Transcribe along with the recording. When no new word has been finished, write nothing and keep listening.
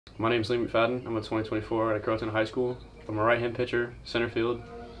My name is McFadden. I'm a 2024 at Croton High School. I'm a right-hand pitcher, center field,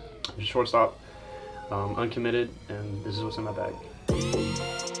 shortstop, uncommitted, and this is what's in my bag.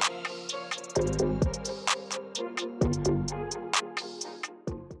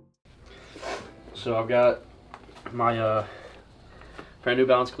 So I've got my brand new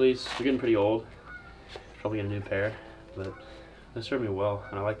Balance cleats. They're getting pretty old. Probably get a new pair, but they serve me well,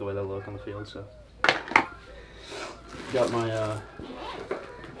 and I like the way they look on the field. So got my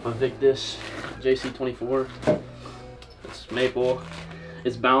Victus JC24. It's maple.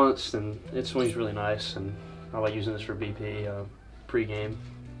 It's balanced and it swings really nice, and I like using this for BP pre-game.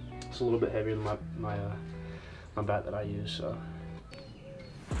 It's a little bit heavier than my bat that I use. So.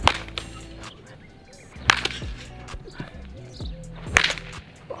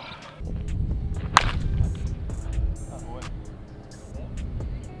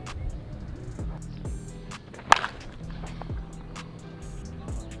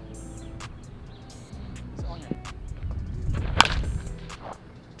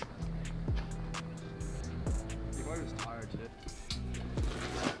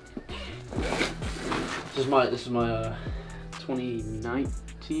 This is my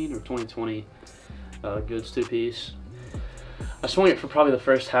 2019 or 2020 goods two-piece. I swung it for probably the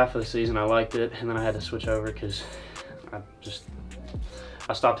first half of the season. I liked it, and then I had to switch over because I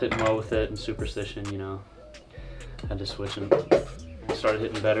stopped hitting well with it, and superstition, you know, had to switch and started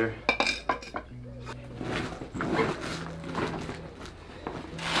hitting better.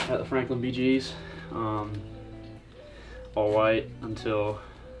 Got the Franklin BGs, all white until.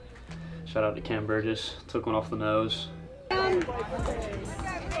 Shout out to Cam Burgess, took one off the nose.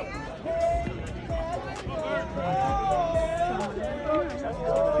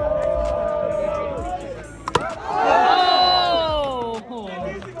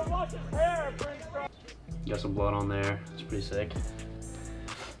 Got some blood on there, it's pretty sick.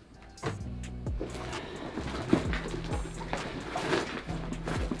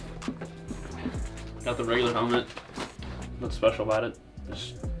 Got the regular helmet, nothing special about it,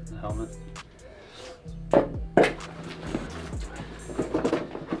 just helmet. Got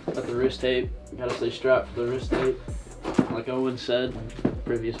the wrist tape. Gotta stay strapped for the wrist tape. Like Owen said in the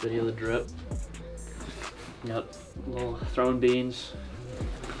previous video, the drip. Got little throwing beans,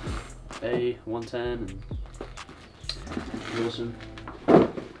 A110 and Wilson.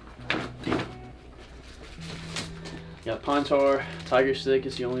 Got pine tar, tiger stick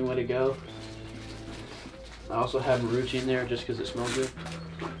is the only way to go. I also have Marucci in there just because it smells good.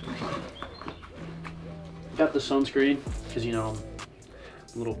 Got the sunscreen because, you know, I'm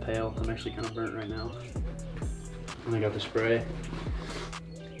a little pale. I'm actually kind of burnt right now. And I got the spray.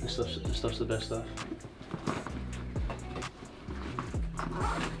 This stuff's the best stuff.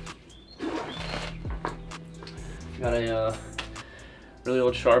 Got a really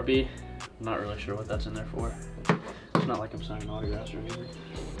old Sharpie. I'm not really sure what that's in there for. It's not like I'm signing autographs or anything.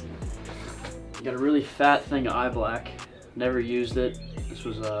 Got a really fat thing of eye black. Never used it. This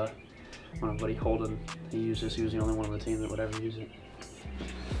was my buddy Holden. He used this. He was the only one on the team that would ever use it.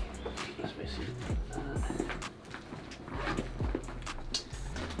 That's basically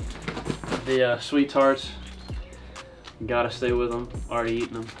the sweet tarts. Gotta stay with them. Already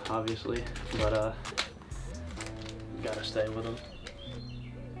eaten them, obviously, but gotta stay with them.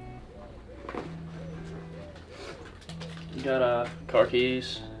 Got car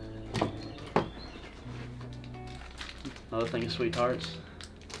keys. Another thing of sweet tarts.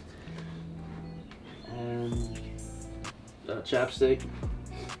 And chapstick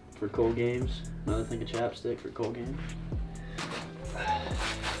for cold games. Another thing of chapstick for cold games.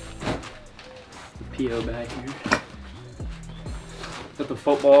 The PO bag here. Got the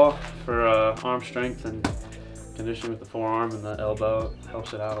football for arm strength and conditioning with the forearm and the elbow.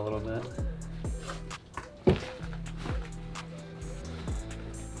 Helps it out a little bit.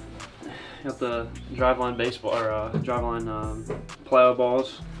 Got the driveline baseball or driveline plyo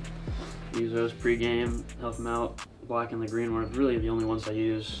balls. Use those pre-game, help them out. Black and the green were really the only ones I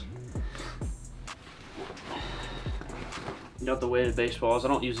use. Got the weighted baseballs. I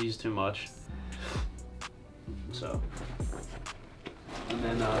don't use these too much. So, and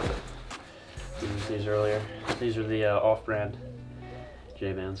then used these earlier. These are the off-brand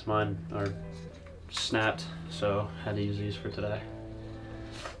J-bands. Mine are snapped, so had to use these for today.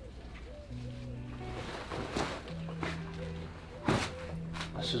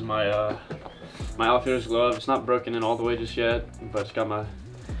 This is my my outfielder's glove. It's not broken in all the way just yet, but it's got my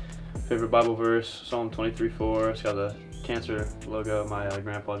favorite Bible verse, Psalm 23:4. It's got the cancer logo. My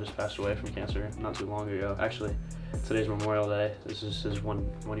grandpa just passed away from cancer not too long ago. Actually, today's Memorial Day. This is his one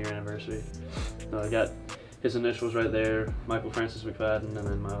year anniversary. I got his initials right there, Michael Francis McFadden, and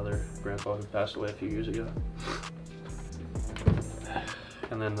then my other grandpa who passed away a few years ago.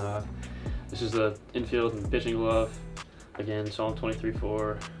 And then this is the infield and pitching glove. Again, Psalm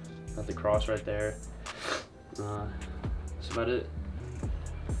 23:4, got the cross right there. That's about it.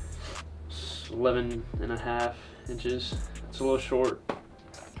 It's 11.5 inches. It's a little short,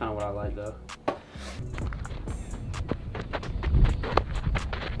 kind of what I like though.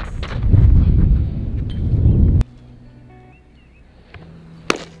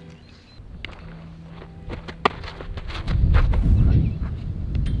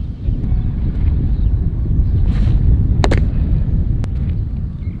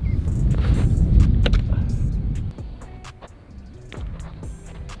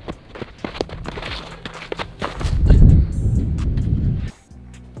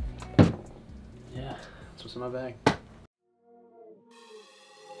 What's in my bag?